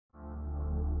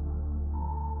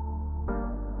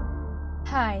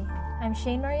Hi, I'm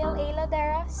Shane Mariel A.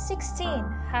 Ladera, 16,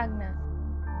 Hagna.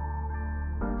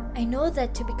 I know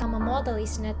that to become a model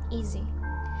is not easy,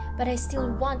 but I still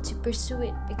want to pursue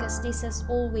it because this has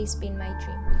always been my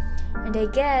dream. And I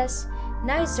guess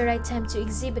now is the right time to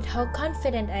exhibit how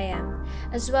confident I am,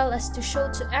 as well as to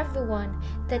show to everyone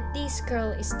that this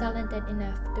girl is talented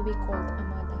enough to be called a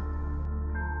model.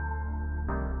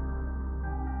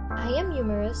 I am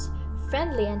humorous,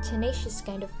 friendly, and tenacious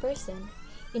kind of person,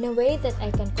 in a way that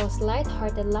I can cause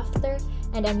light-hearted laughter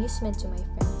and amusement to my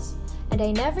friends. And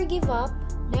I never give up,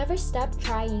 never stop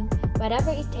trying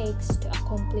whatever it takes to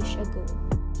accomplish a goal.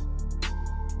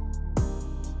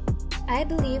 I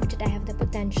believe that I have the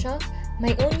potential,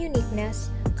 my own uniqueness,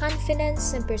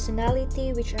 confidence, and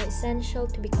personality which are essential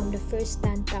to become the first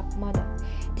stand-top model.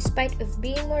 Despite of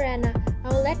being morena, I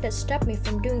will let that stop me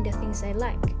from doing the things I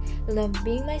like. I love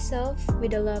being myself.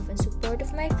 With the love and support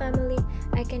of my family,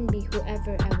 I can be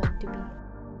whoever I want to be.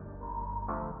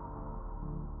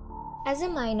 As a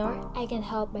minor, I can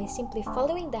help by simply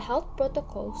following the health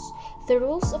protocols, the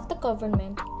rules of the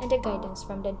government, and the guidance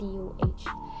from the DOH.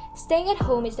 Staying at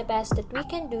home is the best that we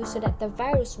can do so that the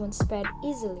virus won't spread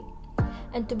easily.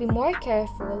 And to be more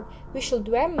careful, we should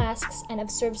wear masks and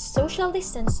observe social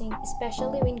distancing,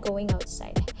 especially when going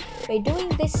outside. By doing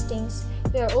these things,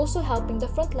 we are also helping the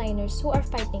frontliners who are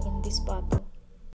fighting in this battle.